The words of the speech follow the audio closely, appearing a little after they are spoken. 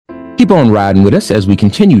Keep on riding with us as we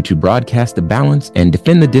continue to broadcast the balance and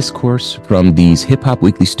defend the discourse from these Hip Hop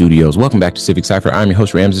Weekly studios. Welcome back to Civic Cypher. I'm your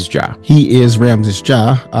host, Ramses Ja. He is Ramses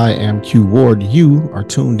Ja. I am Q Ward. You are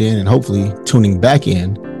tuned in and hopefully tuning back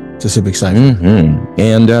in to Civic Cypher.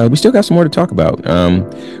 And we still got some more to talk about.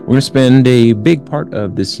 We're going to spend a big part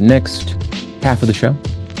of this next half of the show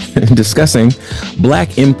discussing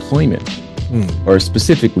Black employment, or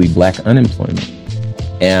specifically Black unemployment.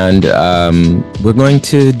 And we're going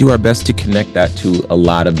to do our best to connect that to a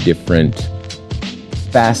lot of different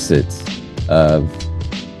facets of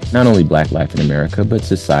not only Black life in America, but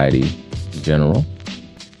society in general.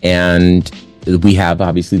 And we have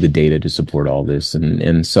obviously the data to support all this.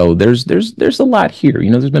 And so there's a lot here.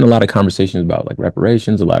 You know, there's been a lot of conversations about like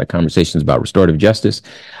reparations, a lot of conversations about restorative justice.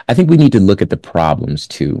 I think we need to look at the problems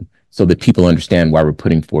too, so that people understand why we're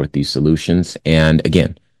putting forth these solutions. And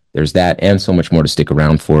again, there's that and so much more to stick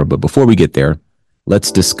around for. But before we get there,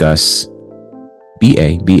 let's discuss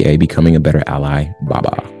BA, Becoming a Better Ally,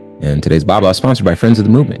 Baba. And today's Baba is sponsored by Friends of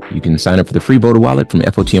the Movement. You can sign up for the free voter wallet from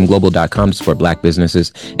FOTMglobal.com to support Black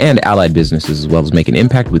businesses and allied businesses, as well as make an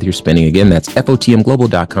impact with your spending. Again, that's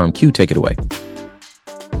FOTMglobal.com. Q, take it away.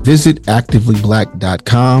 Visit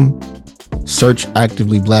activelyblack.com. Search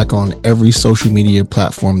Actively Black on every social media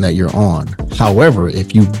platform that you're on. However,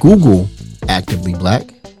 if you Google Actively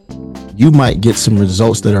Black, you might get some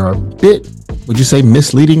results that are a bit, would you say,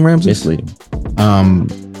 misleading, Ramses? Misleading.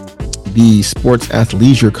 The sports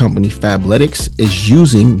athleisure company Fabletics is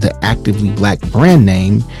using the Actively Black brand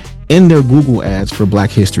name in their Google ads for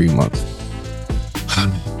Black History Month.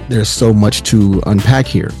 There's so much to unpack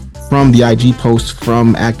here. From the IG post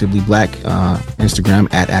from Actively Black,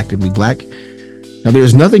 Instagram at Actively Black. Now,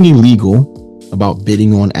 there's nothing illegal about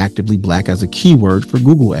bidding on Actively Black as a keyword for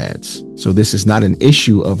Google ads. So this is not an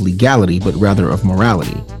issue of legality, but rather of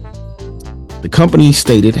morality. The company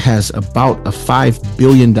stated has about a $5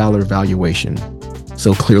 billion valuation.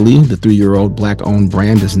 So clearly the 3-year-old Black-owned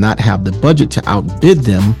brand does not have the budget to outbid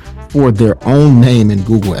them for their own name in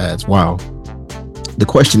Google ads. Wow. The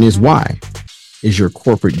question is why? Is your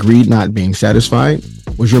corporate greed not being satisfied?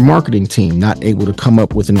 Was your marketing team not able to come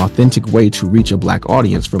up with an authentic way to reach a Black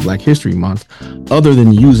audience for Black History Month other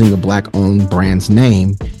than using a Black-owned brand's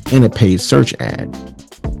name in a paid search ad?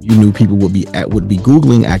 You knew people would be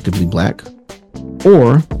Googling Actively Black,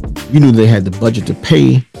 or you knew they had the budget to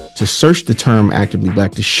pay to search the term Actively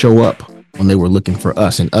Black to show up when they were looking for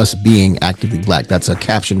us, and us being Actively Black. That's a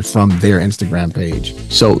caption from their Instagram page.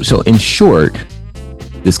 So in short,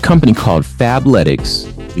 this company called Fabletics,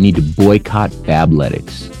 we need to boycott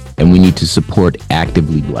Fabletics, and we need to support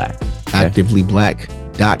Actively Black. Okay?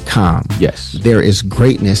 Activelyblack.com. Yes. There is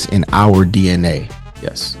greatness in our DNA.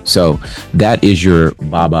 Yes. So that is your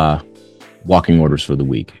Baba walking orders for the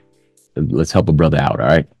week. Let's help a brother out. All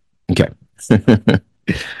right. Okay.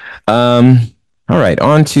 All right.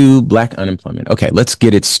 On to Black unemployment. Okay. Let's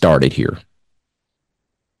get it started here.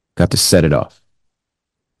 Got to set it off.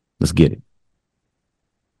 Let's get it.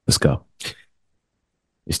 Let's go.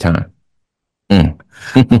 It's time.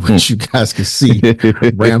 What you guys can see,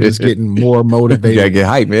 Ram is getting more motivated. You gotta get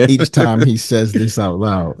hype, man. Each time he says this out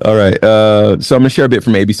loud. All right. So I'm going to share a bit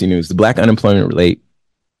from ABC News. The Black unemployment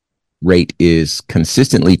rate is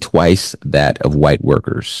consistently twice that of white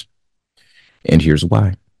workers. And here's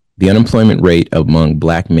why. The unemployment rate among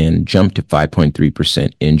Black men jumped to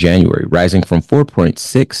 5.3% in January, rising from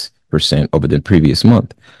 4.6% over the previous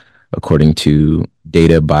month, according to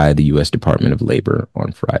data by the U.S. Department of Labor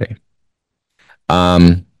on Friday.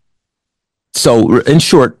 So in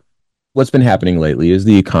short, what's been happening lately is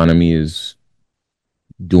the economy is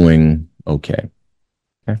doing okay.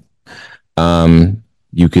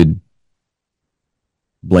 You could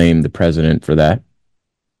blame the president for that,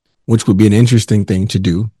 which would be an interesting thing to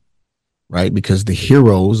do, right? Because the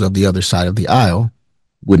heroes of the other side of the aisle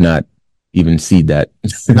would not even see that.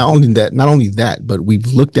 Not only that, but we've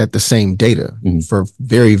looked at the same data for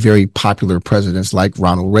very, very popular presidents like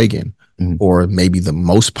Ronald Reagan, or maybe the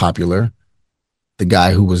most popular, the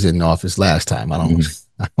guy who was in office last time. I don't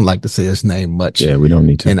like to say his name much. Yeah, we don't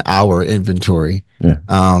need to. In our inventory. Yeah.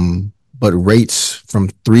 But rates from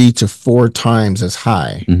 3 to 4 times as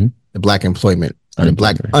high, the Black unemployment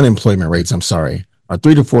rates, are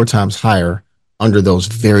 3 to 4 times higher under those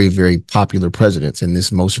very, very popular presidents. And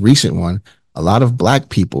this most recent one, a lot of Black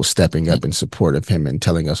people stepping up in support of him and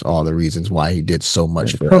telling us all the reasons why he did so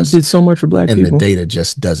much for us. Did so much for Black people. And the data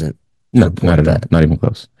just doesn't. No, not at all. Not even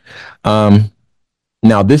close.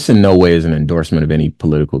 Now, this in no way is an endorsement of any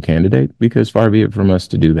political candidate, because far be it from us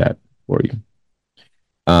to do that for you.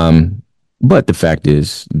 But the fact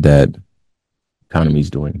is that economy is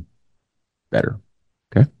doing better.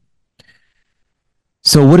 Okay.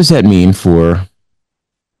 So what does that mean for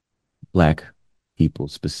Black people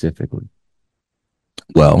specifically?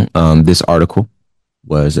 Well, this article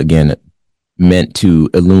was, again, meant to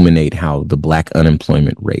illuminate how the Black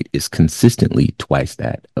unemployment rate is consistently twice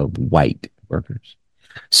that of white workers.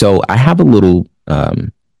 So I have a little, I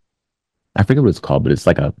forget what it's called, but it's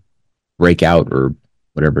like a breakout or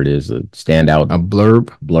whatever it is, a standout. A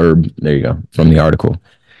blurb. There you go, from the article.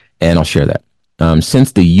 And I'll share that.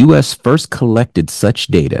 Since the U.S. first collected such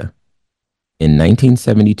data in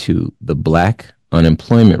 1972, the Black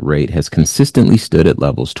unemployment rate has consistently stood at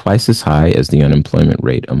levels twice as high as the unemployment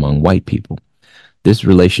rate among white people. This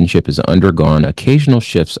relationship has undergone occasional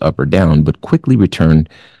shifts up or down, but quickly returned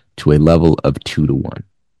to a level of 2 to 1.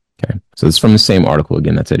 Okay, so it's from the same article.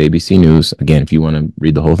 Again, that's at ABC News. Again, if you want to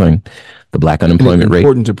read the whole thing, the Black unemployment rate.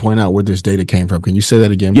 Important to point out where this data came from. Can you say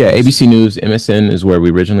that again? Yeah, ABC News, MSN is where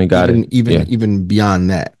we originally got it. Even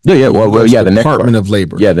beyond that. Yeah. Well, yeah. The Department of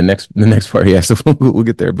Labor. Yeah, the next part. Yeah, so we'll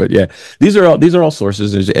get there. But yeah, these are all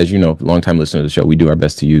sources. As you know, longtime listener to the show, we do our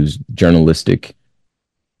best to use journalistically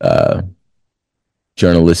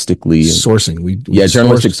sourcing.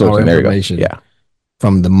 Journalistic sourcing. There you go. Yeah.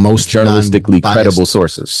 From the most journalistically credible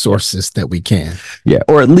sources that we can. Yeah,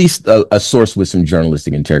 or at least a source with some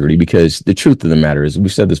journalistic integrity, because the truth of the matter is,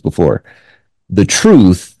 we've said this before, the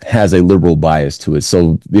truth has a liberal bias to it.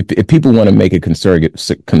 So if people want to make a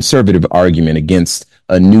conservative argument against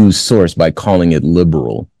a news source by calling it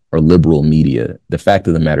liberal or liberal media, the fact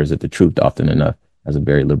of the matter is that the truth often enough has a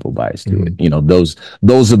very liberal bias to it. You know, those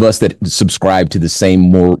of us that subscribe to the same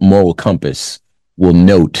moral compass will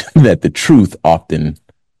note that the truth often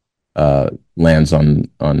lands on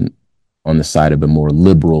the side of a more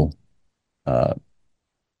liberal,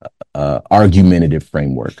 argumentative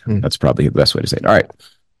framework. That's probably the best way to say it. All right.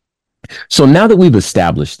 So now that we've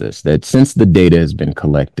established this, that since the data has been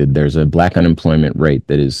collected, there's a Black unemployment rate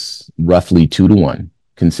that is roughly 2 to 1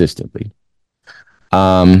 consistently.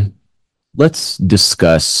 Let's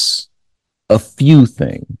discuss a few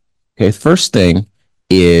things. Okay. First thing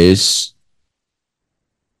is,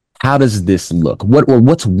 how does this look?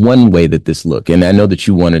 What's one way that this look? And I know that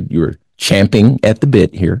you're champing at the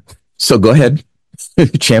bit here. So go ahead.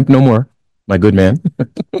 Champ no more, my good man.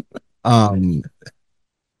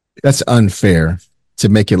 That's unfair to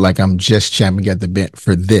make it like I'm just champing at the bit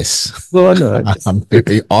for this. Well, no, I'm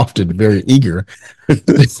very often very eager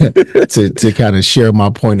to kind of share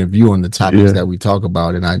my point of view on the topics that we talk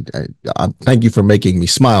about. And I thank you for making me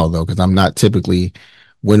smile, though, because I'm not typically,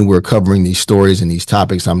 when we're covering these stories and these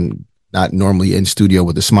topics, I'm not normally in studio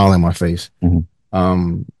with a smile on my face.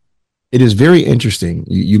 It is very interesting.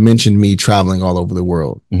 You mentioned me traveling all over the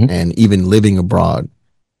world and even living abroad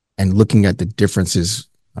and looking at the differences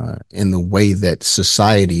in the way that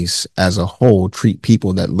societies as a whole treat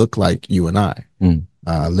people that look like you and I.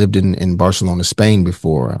 Lived in Barcelona, Spain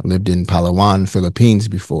before. Lived in Palawan, Philippines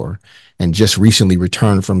before, and just recently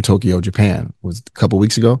returned from Tokyo, Japan. Was it a couple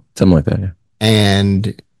weeks ago? Something like that, yeah.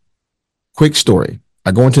 And quick story.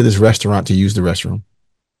 I go into this restaurant to use the restroom.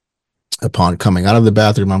 Upon coming out of the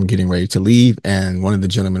bathroom, I'm getting ready to leave, and one of the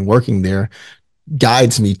gentlemen working there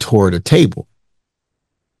guides me toward a table.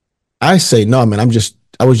 I say, "No, man, I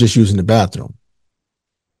was just using the bathroom."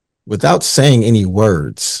 Without saying any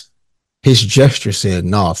words, his gesture said,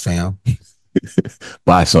 "Nah, fam,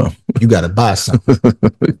 buy some. You got to buy some."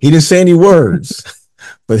 He didn't say any words,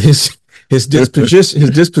 but his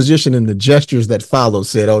disposition and the gestures that followed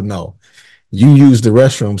said, "Oh no, you use the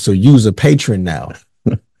restroom, so use a patron now.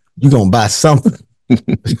 You're going to buy something."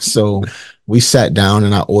 So we sat down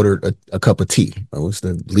and I ordered a cup of tea. It was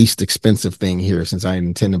the least expensive thing here since I didn't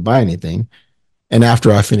intend to buy anything. And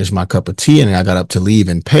after I finished my cup of tea and I got up to leave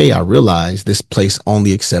and pay, I realized this place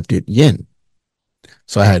only accepted yen.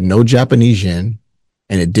 So I had no Japanese yen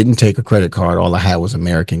and it didn't take a credit card. All I had was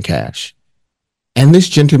American cash. And this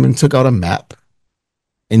gentleman took out a map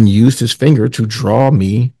and used his finger to draw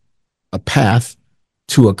me a path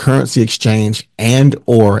to a currency exchange and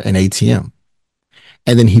or an ATM.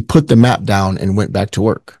 And then he put the map down and went back to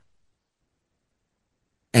work.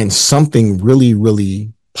 And something really,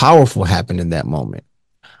 really powerful happened in that moment.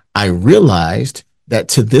 I realized that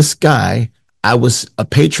to this guy, I was a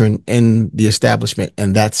patron in the establishment,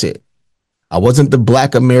 and that's it. I wasn't the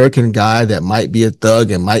Black American guy that might be a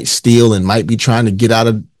thug and might steal and might be trying to get out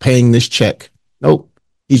of paying this check. Nope.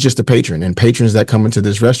 He's just a patron, and patrons that come into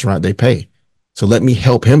this restaurant, they pay. So let me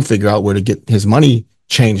help him figure out where to get his money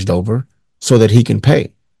changed over so that he can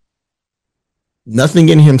pay. Nothing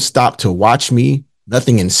in him stopped to watch me.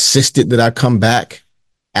 Nothing insisted that I come back.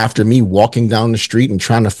 after me walking down the street and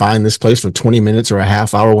trying to find this place for 20 minutes or a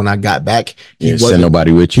half hour, when I got back, he wasn't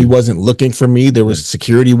nobody with you. He wasn't looking for me. There was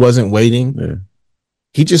security wasn't waiting. Yeah.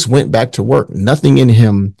 He just went back to work. Nothing in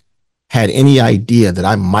him had any idea that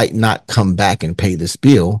I might not come back and pay this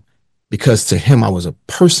bill, because to him, I was a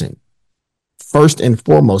person first and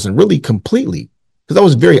foremost, and really completely, because I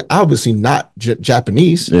was very obviously not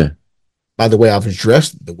Japanese. Yeah. By the way I was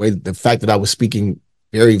dressed, the fact that I was speaking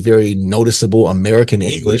very, very noticeable American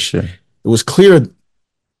English, Sure. It was clear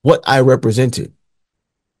what I represented.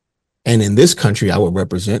 And in this country, I would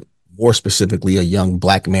represent, more specifically, a young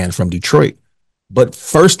black man from Detroit. But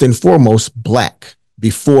first and foremost, black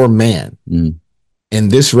before man. Mm. In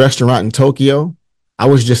this restaurant in Tokyo, I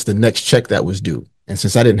was just the next check that was due. And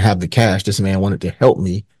since I didn't have the cash, this man wanted to help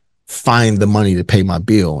me find the money to pay my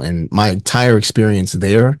bill. And my entire experience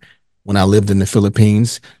there, when I lived in the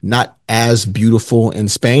Philippines, not as beautiful in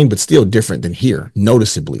Spain, but still different than here,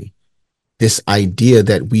 noticeably. This idea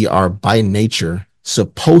that we are by nature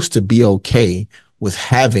supposed to be okay with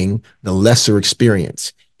having the lesser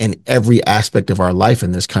experience in every aspect of our life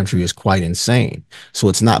in this country is quite insane. So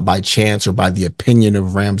it's not by chance or by the opinion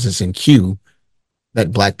of Ramses and Q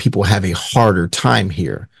that black people have a harder time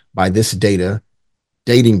here. By this data,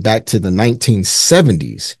 dating back to the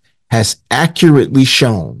 1970s, has accurately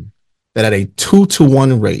shown that at a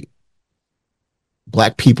 2-to-1 rate,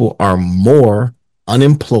 black people are more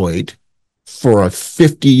unemployed for a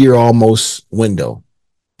 50-year almost window.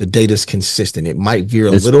 The data is consistent. It might veer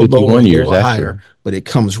a little lower, a little higher, but it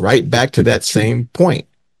comes right back to that same point.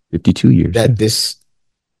 52 years. That this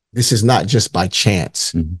is not just by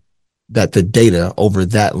chance that the data over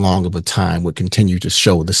that long of a time would continue to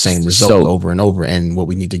show the same result over and over. And what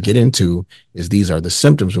we need to get into is these are the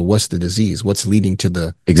symptoms, or what's the disease, what's leading to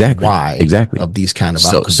the why of these kind of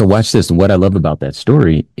outcomes. So watch this. What I love about that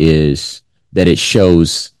story is that it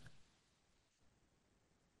shows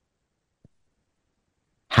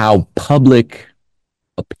how public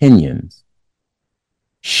opinions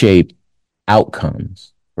shape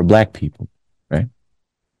outcomes for black people, right?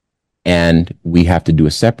 And we have to do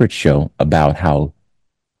a separate show about how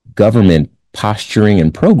government posturing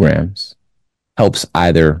and programs helps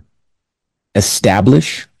either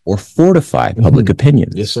establish or fortify public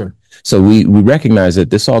opinions. Yes, sir. So we recognize that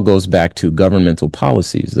this all goes back to governmental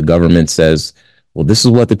policies. The government says, well, this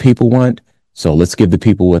is what the people want, so let's give the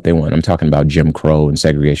people what they want. I'm talking about Jim Crow and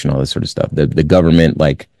segregation, all this sort of stuff. The government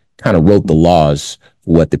kind of wrote the laws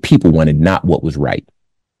for what the people wanted, not what was right.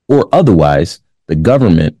 Or otherwise, the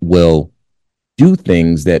government will do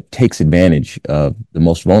things that takes advantage of the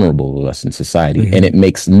most vulnerable of us in society. And it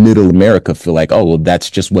makes middle America feel like, oh, well, that's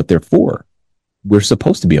just what they're for. We're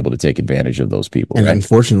supposed to be able to take advantage of those people. And right?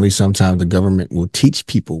 Unfortunately, sometimes the government will teach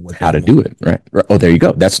people how to do it. Right. Oh, there you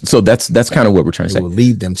go. That's kind of what we're trying to say. It will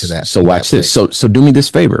lead them to that. So watch this. So do me this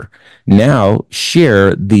favor. Now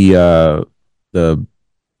share the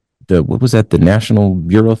what was that? The National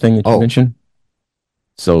Bureau thing that you mentioned?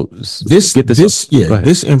 So this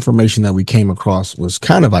information that we came across was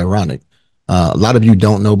kind of ironic. A lot of you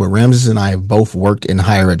don't know, but Ramses and I have both worked in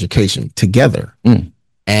higher education together,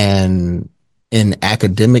 and in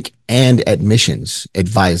academic and admissions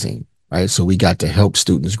advising, right? So we got to help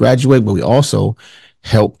students graduate, but we also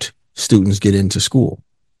helped students get into school.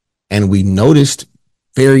 And we noticed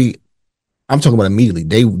I'm talking about immediately,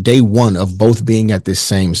 day one of both being at this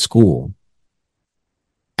same school,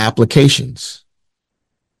 applications.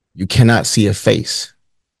 You cannot see a face,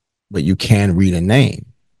 but you can read a name.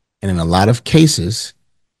 And in a lot of cases,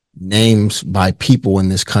 names by people in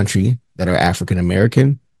this country that are African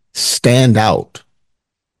American stand out.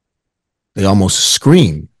 They almost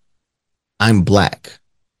scream, I'm black.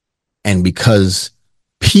 And because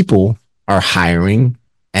people are hiring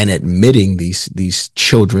and admitting these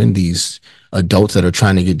children, these adults that are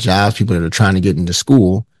trying to get jobs, people that are trying to get into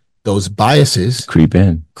school, those biases creep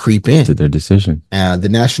in to their decision. The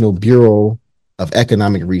National Bureau of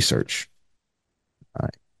Economic Research.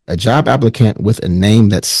 A job applicant with a name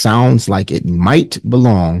that sounds like it might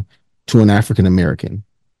belong to an African American,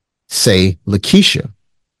 say Lakeisha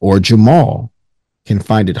or Jamal, can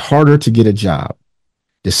find it harder to get a job.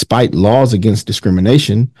 Despite laws against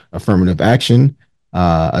discrimination, affirmative action,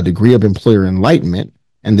 a degree of employer enlightenment,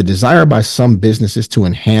 and the desire by some businesses to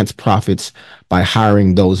enhance profits by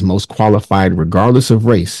hiring those most qualified regardless of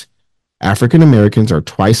race, African Americans are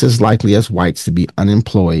twice as likely as whites to be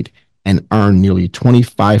unemployed and earn nearly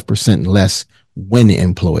 25% less when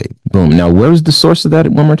employed. Boom. Now, where was the source of that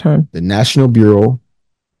one more time? The National Bureau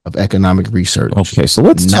of Economic Research. Okay, so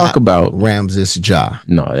let's talk about Ramses Ja.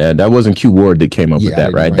 No, that wasn't Q Ward that came up with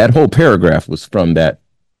that, right? That whole paragraph was from that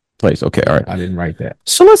place. Okay, all right. I didn't write that.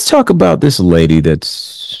 So let's talk about this lady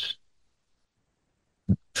that's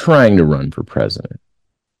trying to run for president.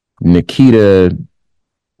 Nikita,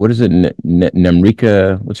 what is it?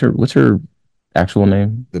 Namrika. What's her actual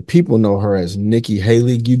name? The people know her as Nikki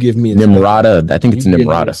Haley. You give me Nimrata. I think it's Nimrata.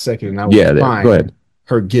 Nimrata. A second, and I will find go ahead.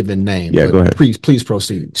 Her given name. Yeah, go ahead. Please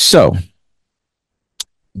proceed. So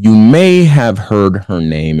you may have heard her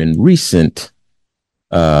name in recent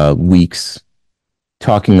weeks,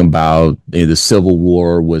 talking about the Civil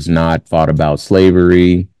War was not fought about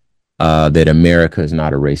slavery, that America is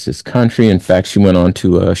not a racist country. In fact, she went on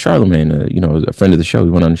to Charlemagne, a friend of the show. We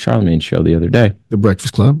went on Charlemagne's show the other day. The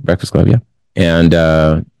Breakfast Club. Breakfast Club, yeah. And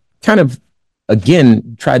kind of,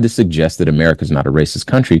 again, tried to suggest that America is not a racist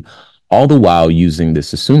country, all the while using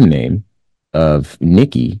this assumed name of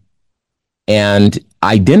Nikki and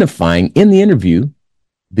identifying in the interview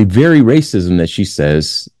the very racism that she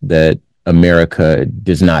says that America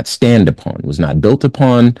does not stand upon, was not built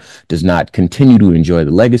upon, does not continue to enjoy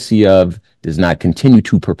the legacy of, does not continue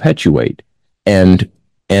to perpetuate. And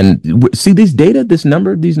see these these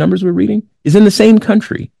numbers we're reading is in the same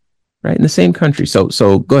country, right? In the same country. So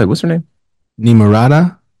go ahead. What's her name?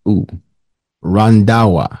 Nimrata. Ooh.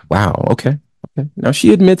 Randhawa. Wow. Okay. Now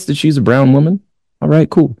she admits that she's a brown woman. All right,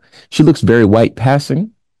 cool. She looks very white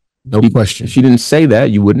passing. No question. She didn't say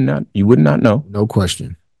that. You would not know. No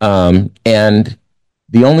question. And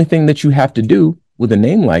the only thing that you have to do with a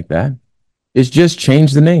name like that is just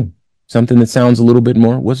change the name. Something that sounds a little bit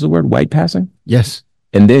more, what's the word? White passing? Yes.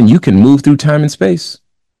 And then you can move through time and space.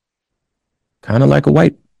 Kind of like a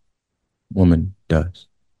white woman does,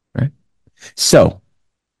 right? So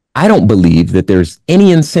I don't believe that there's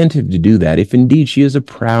any incentive to do that. If indeed she is a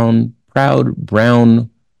proud brown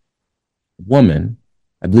woman,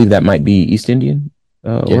 I believe that might be East Indian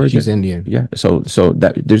origin. She's Indian. Yeah. So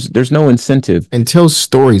that there's no incentive. And tells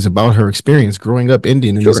stories about her experience growing up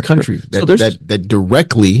Indian in this country that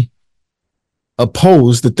directly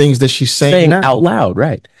oppose the things that she's saying out loud,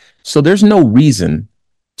 right? So there's no reason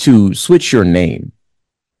to switch your name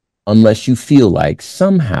unless you feel like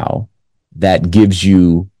somehow that gives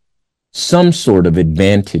you some sort of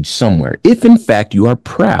advantage somewhere. If in fact you are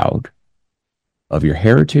proud of your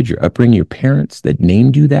heritage, your upbringing, your parents that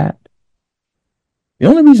named you that, the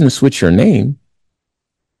only reason to switch your name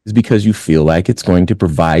is because you feel like it's going to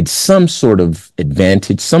provide some sort of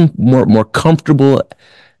advantage, some more comfortable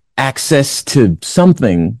access to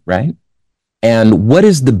something, right? And what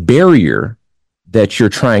is the barrier that you're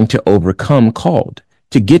trying to overcome called?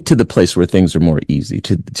 To get to the place where things are more easy,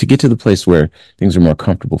 to get to the place where things are more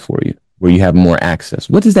comfortable for you, where you have more access.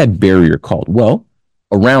 What is that barrier called? Well,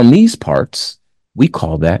 around these parts, we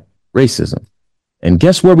call that racism. And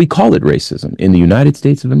guess where we call it racism? In the United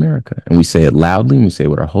States of America. And we say it loudly, and we say it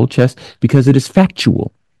with our whole chest, because it is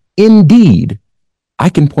factual. Indeed, I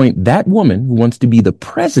can point that woman who wants to be the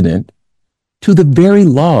president to the very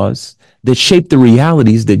laws that shape the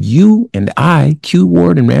realities that you and I, Q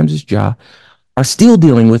Ward and Ramses Ja, are still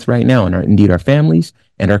dealing with right now, and indeed our families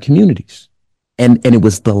and our communities. And it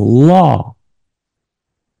was the law.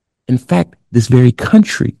 In fact, this very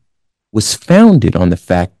country was founded on the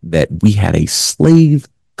fact that we had a slave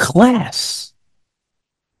class.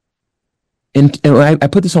 And I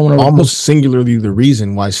put this on one of almost singularly the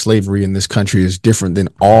reason why slavery in this country is different than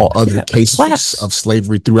all other cases of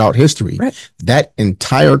slavery throughout history. Right. That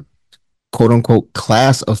entire quote unquote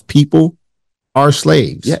class of people are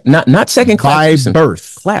slaves. Yeah, not second class. By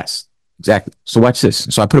birth. Class. Exactly. So watch this.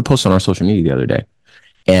 So I put a post on our social media the other day,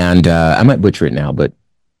 and I might butcher it now, but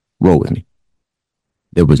roll with me.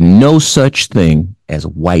 There was no such thing as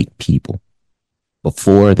white people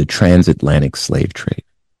before the transatlantic slave trade.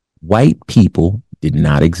 White people did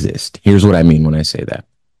not exist. Here's what I mean when I say that.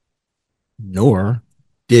 Nor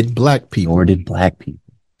did black people. Nor did black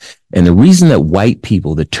people. And the reason that white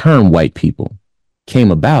people, the term white people,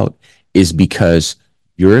 came about is because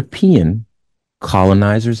European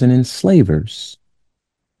colonizers and enslavers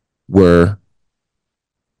were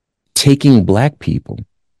taking black people,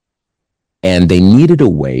 and they needed a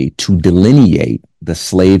way to delineate the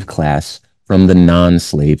slave class from the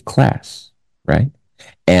non-slave class, right?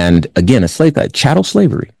 And again, a slave class, chattel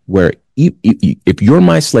slavery, where if you're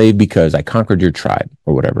my slave because I conquered your tribe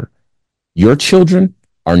or whatever, your children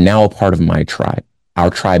are now a part of my tribe. Our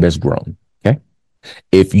tribe has grown.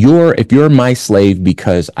 If you're my slave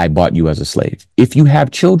because I bought you as a slave, if you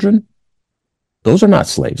have children, those are not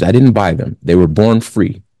slaves. I didn't buy them. They were born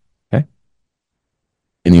free. Okay.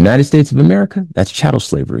 In the United States of America, that's chattel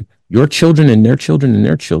slavery. Your children and their children and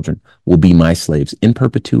their children will be my slaves in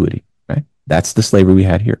perpetuity. Right. That's the slavery we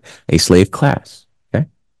had here, a slave class. Okay.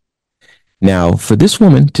 Now, for this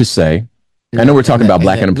woman to say, I know we're talking about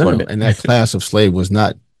black unemployment. And that class of slave was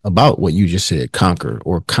not about what you just said, conquer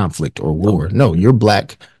or conflict or war. No, you're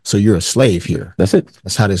black, so you're a slave here. That's it.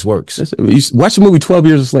 That's how this works. You watch the movie 12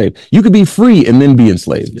 Years a Slave. You could be free and then be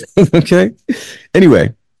enslaved. Okay.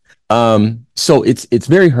 Anyway, so it's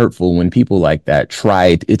very hurtful when people like that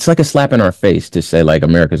it's like a slap in our face to say like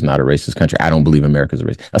America's not a racist country. I don't believe America's a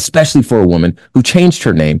racist, especially for a woman who changed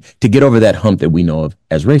her name to get over that hump that we know of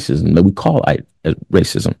as racism, that we call as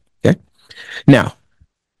racism. Okay. Now,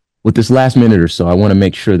 with this last minute or so, I want to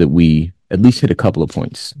make sure that we at least hit a couple of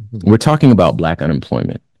points. We're talking about black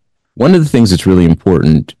unemployment. One of the things that's really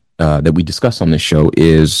important that we discuss on this show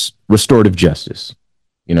is restorative justice.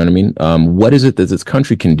 You know what I mean? What is it that this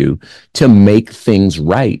country can do to make things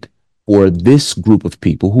right for this group of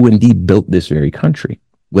people who indeed built this very country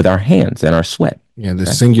with our hands and our sweat? Yeah, the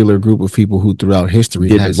singular group of people who throughout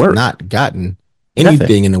history has not gotten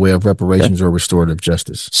anything in the way of reparations or restorative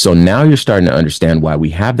justice. So now you're starting to understand why we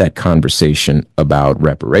have that conversation about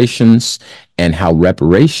reparations and how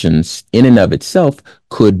reparations in and of itself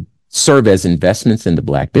could serve as investments into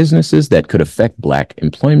black businesses that could affect black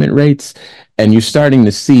employment rates. And you're starting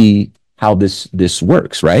to see how this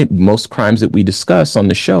works, right? Most crimes that we discuss on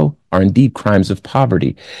the show are indeed crimes of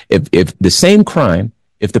poverty. If the same crime,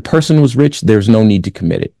 if the person was rich, there's no need to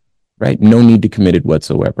commit it, right? No need to commit it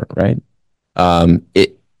whatsoever, right? And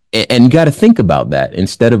you got to think about that.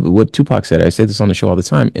 Instead of what Tupac said, I say this on the show all the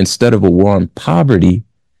time, instead of a war on poverty,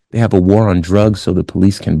 they have a war on drugs so the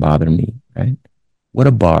police can bother me, right? What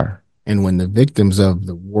a bar. And when the victims of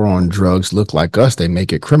the war on drugs look like us, they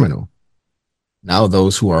make it criminal. Now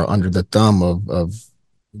those who are under the thumb of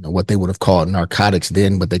what they would have called narcotics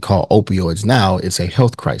then, what they call opioids now, it's a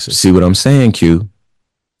health crisis. See what I'm saying, Q?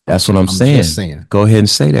 That's what I'm saying. Go ahead and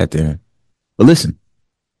say that then. But listen,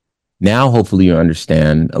 now hopefully you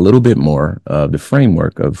understand a little bit more of the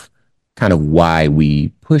framework of kind of why we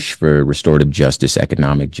push for restorative justice,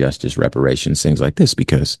 economic justice, reparations, things like this,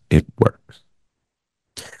 because it works.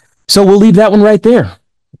 So we'll leave that one right there.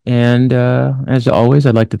 And as always,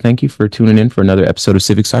 I'd like to thank you for tuning in for another episode of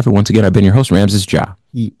Civic Cypher. Once again, I've been your host, Ramses Ja.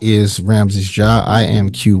 He is Ramses Ja. I am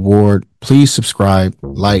Q Ward. Please subscribe,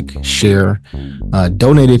 like, share,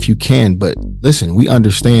 donate if you can. But listen, we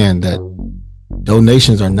understand that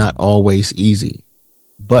donations are not always easy,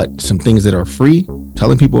 but some things that are free,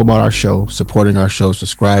 telling people about our show, supporting our show,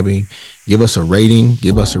 subscribing, give us a rating,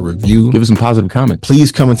 give us a review, give us some positive comments.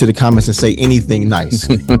 Please come into the comments and say anything nice,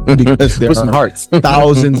 because there are hearts.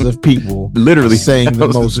 Thousands of people literally saying the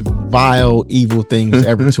most vile, evil things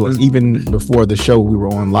ever to us. Even before the show, we were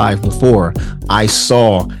on live before, I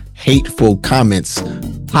saw hateful comments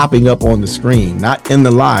popping up on the screen, not in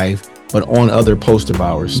the live, but on other posts of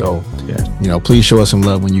ours. So, please show us some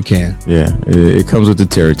love when you can. Yeah, it comes with the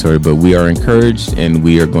territory, but we are encouraged and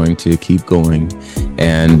we are going to keep going.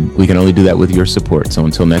 And we can only do that with your support. So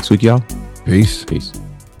until next week, y'all. Peace. Peace.